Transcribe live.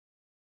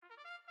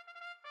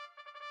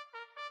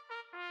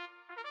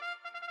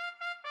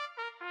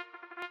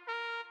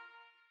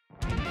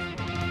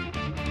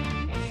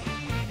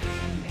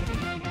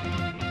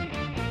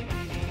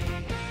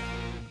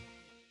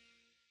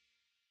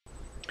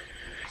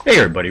Hey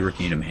everybody,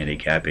 Rick Needham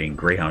handicapping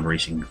Greyhound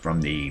racing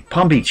from the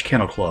Palm Beach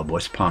Kennel Club,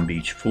 West Palm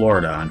Beach,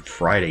 Florida on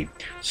Friday,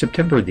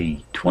 September the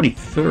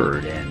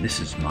 23rd, and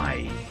this is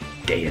my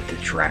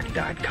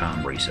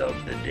dayatthetrack.com race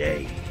of the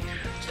day.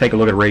 Let's take a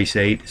look at race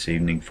 8 this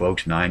evening,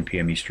 folks, 9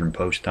 p.m. Eastern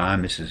Post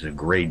Time. This is a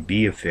grade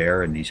B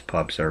affair, and these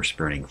pups are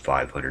sprinting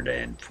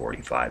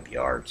 545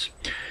 yards.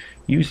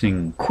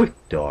 Using Quick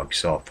Dog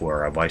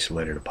software, I've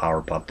isolated a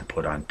power pup to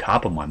put on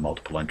top of my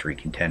multiple entry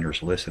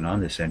contenders list, and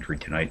on this entry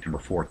tonight, number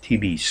 4,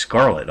 TB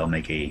Scarlet, I'll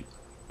make a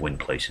win,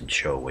 place, and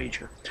show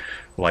wager.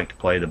 I like to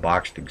play the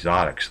boxed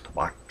exotics, the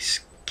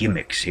box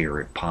gimmicks here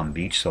at Palm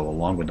Beach, so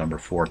along with number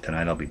 4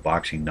 tonight, I'll be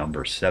boxing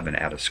number 7,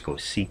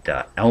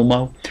 Atascosita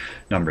Elmo,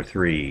 number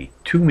 3,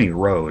 Toomey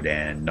Road,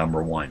 and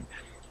number 1,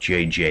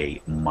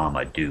 JJ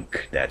Mama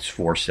Duke. That's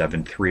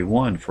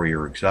 4731 for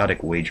your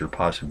exotic wager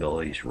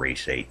possibilities.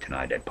 Race 8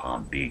 tonight at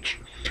Palm Beach.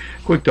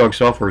 Quick Dog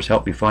Software has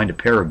helped me find a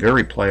pair of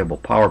very playable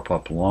Power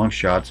Pup long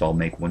shots. I'll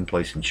make win,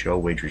 place, and show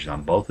wagers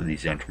on both of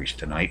these entries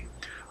tonight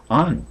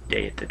on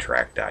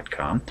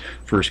dayatthetrack.com.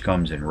 First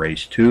comes in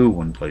race 2,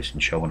 win, place,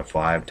 and show in a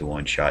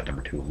 5-to-1 shot,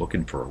 number 2,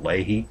 Looking for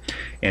Leahy.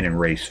 And in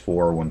race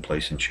 4, win,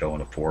 place, and show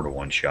in a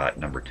 4-to-1 shot,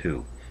 number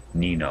 2,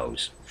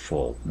 Nino's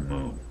Full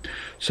Moon.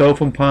 So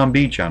from Palm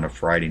Beach on a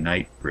Friday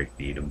night, Rick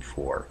Needham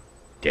for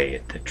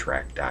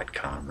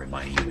dayatthetrack.com,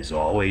 reminding you as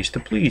always to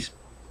please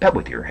bet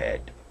with your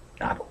head,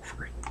 not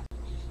over it.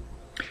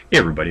 Hey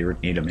everybody,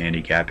 Rick Needham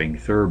handicapping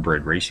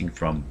thoroughbred racing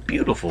from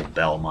beautiful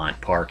Belmont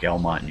Park,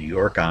 Elmont, New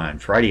York on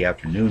Friday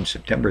afternoon,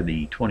 September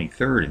the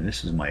 23rd, and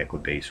this is my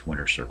Equibase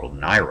Winter Circle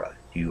NYRA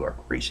New York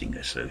Racing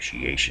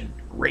Association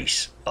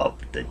race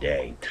of the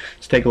day.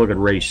 Let's take a look at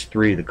race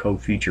 3, the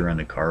co-feature on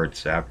the card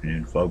this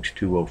afternoon, folks,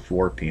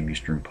 2:04 p.m.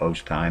 Eastern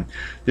Post Time.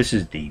 This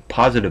is the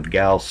Positive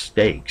Gal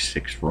Stakes,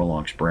 6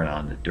 furlong sprint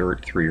on the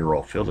dirt,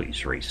 3-year-old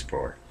fillies race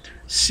for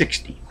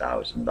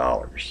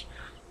 $60,000.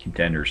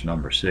 Contenders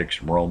number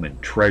 6, Roman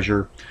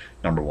Treasure,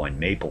 number 1,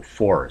 Maple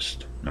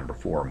Forest, number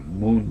 4,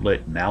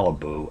 Moonlit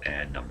Malibu,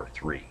 and number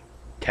 3,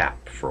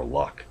 Tap for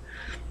Luck.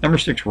 Number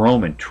 6,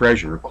 Roman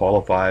Treasure,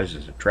 qualifies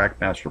as a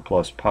Trackmaster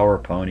Plus Power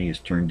Pony, has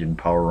turned in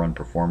power run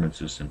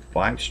performances in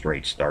 5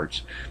 straight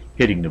starts,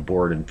 hitting the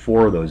board in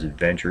 4 of those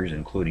adventures,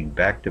 including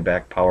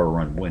back-to-back power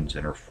run wins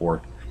in her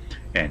 4th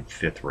and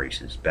 5th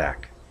races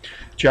back.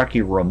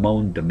 Jockey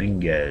Ramon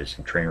Dominguez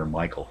and trainer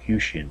Michael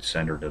Hushian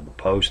sent her to the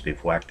post.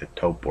 They've whacked the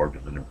tote board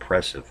with an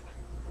impressive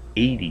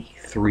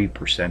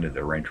 83% of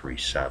their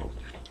entries settled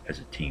as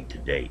a team to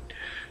date.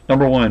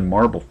 Number 1,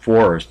 Marble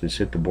Forest, has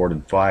hit the board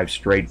in 5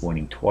 straight,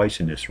 winning twice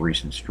in this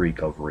recent streak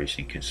of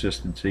racing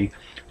consistency.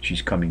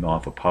 She's coming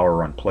off a power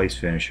run place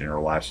finish in her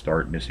last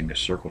start, missing a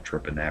circle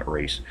trip in that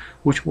race,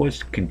 which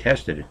was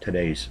contested at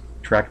today's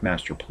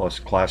Trackmaster Plus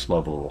class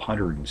level of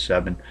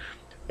 107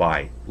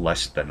 by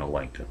less than a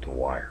length at the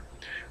wire.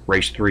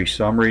 Race 3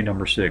 summary,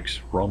 number 6,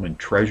 Roman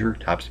Treasure,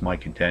 tops my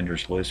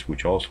contenders list,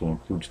 which also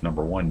includes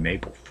number 1,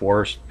 Maple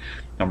Forest,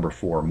 number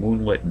 4,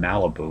 Moonlit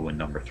Malibu, and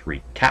number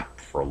 3, Tap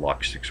for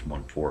Luck,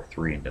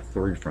 6143, and the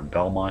third from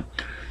Belmont,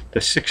 the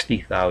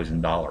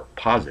 $60,000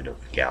 Positive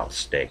Gal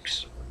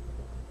Stakes.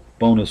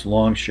 Bonus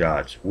long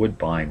shots,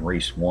 Woodbine,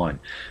 race 1,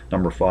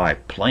 number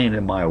 5, Playing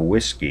in My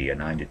Whiskey, a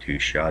 9-2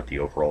 shot, the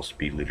overall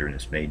speed leader in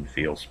this maiden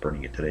field,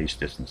 sprinting at today's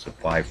distance of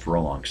 5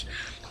 furlongs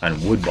on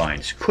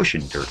Woodbine's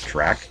cushion dirt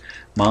track,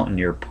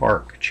 Mountaineer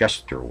Park,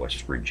 Chester,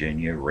 West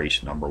Virginia,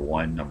 race number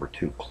 1, number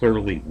 2,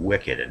 Clearly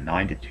Wicked, a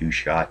 9-2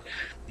 shot,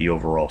 the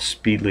overall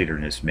speed leader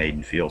in this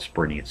maiden field,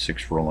 sprinting at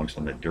 6 furlongs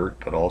on the dirt,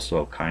 but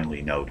also,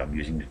 kindly note, I'm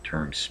using the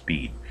term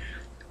speed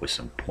with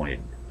some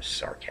pointed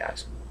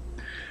sarcasm.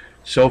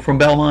 So from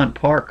Belmont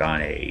Park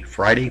on a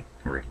Friday,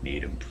 Rick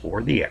Needham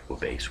for the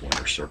Equibase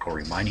Winter Circle,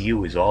 reminding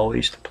you as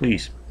always to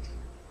please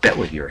bet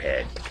with your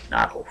head,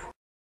 not over.